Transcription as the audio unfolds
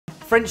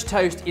French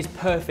toast is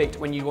perfect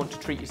when you want to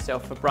treat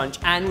yourself for brunch,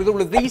 and with all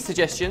of these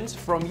suggestions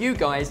from you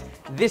guys,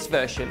 this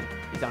version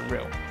is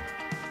unreal.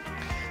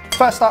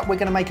 First up, we're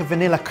going to make a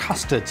vanilla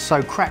custard.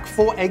 So crack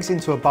 4 eggs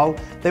into a bowl,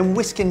 then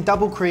whisk in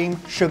double cream,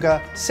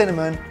 sugar,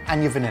 cinnamon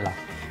and your vanilla.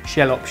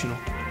 Shell optional.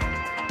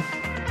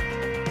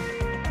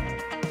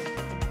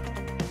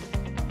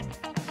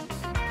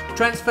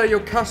 Transfer your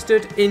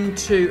custard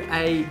into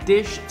a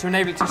dish to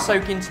enable it to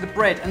soak into the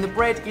bread, and the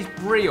bread is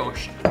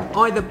brioche.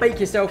 Either bake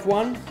yourself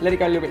one, let it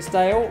go a little bit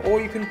stale, or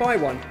you can buy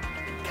one.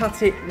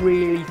 Cut it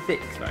really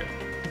thick though.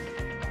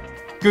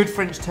 Good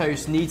French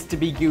toast needs to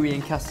be gooey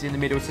and custard in the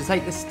middle, so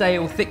take the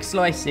stale, thick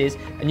slices,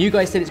 and you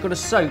guys said it's got to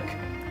soak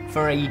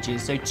for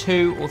ages, so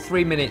 2 or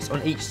 3 minutes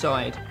on each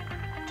side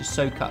to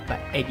soak up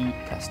that eggy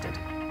custard.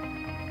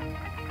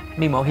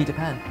 Meanwhile, heat a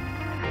pan.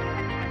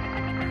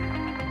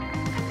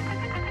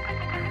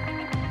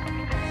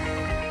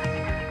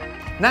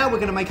 Now we're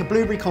going to make a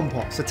blueberry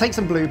compote. So take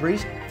some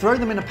blueberries, throw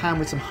them in a pan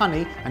with some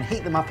honey and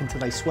heat them up until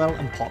they swell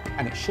and pop,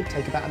 and it should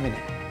take about a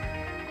minute.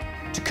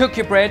 To cook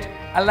your bread,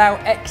 allow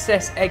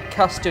excess egg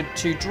custard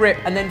to drip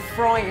and then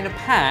fry in a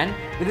pan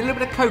with a little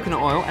bit of coconut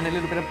oil and a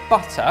little bit of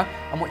butter,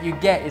 and what you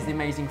get is the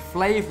amazing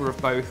flavour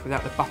of both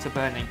without the butter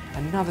burning.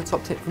 Another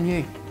top tip from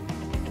you.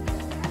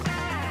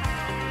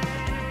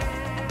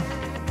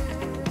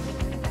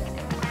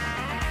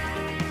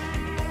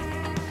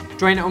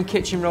 Drain it on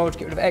kitchen roll to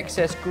get rid of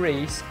excess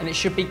grease, and it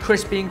should be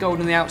crispy and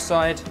golden on the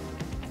outside,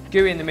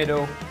 gooey in the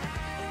middle,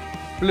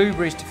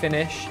 blueberries to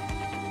finish,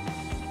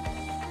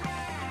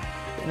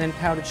 and then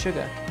powdered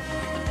sugar.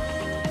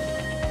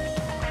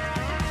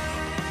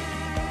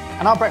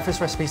 And our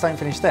breakfast recipes don't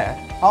finish there.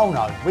 Oh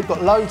no, we've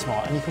got loads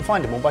more, and you can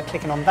find them all by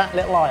clicking on that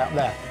little eye up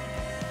there.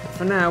 But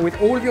for now,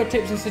 with all of your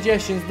tips and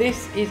suggestions,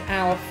 this is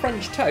our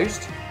French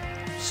toast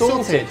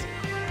sorted.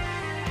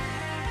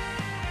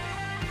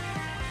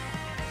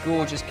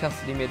 Gorgeous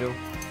custardy middle.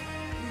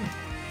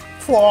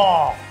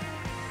 Fwa!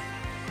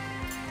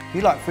 If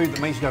you like food that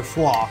makes you go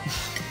fwa,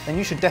 then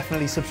you should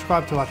definitely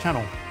subscribe to our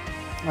channel.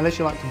 Unless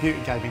you like computer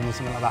gaming or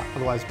something like that,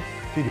 otherwise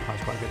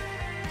PewDiePie's quite good.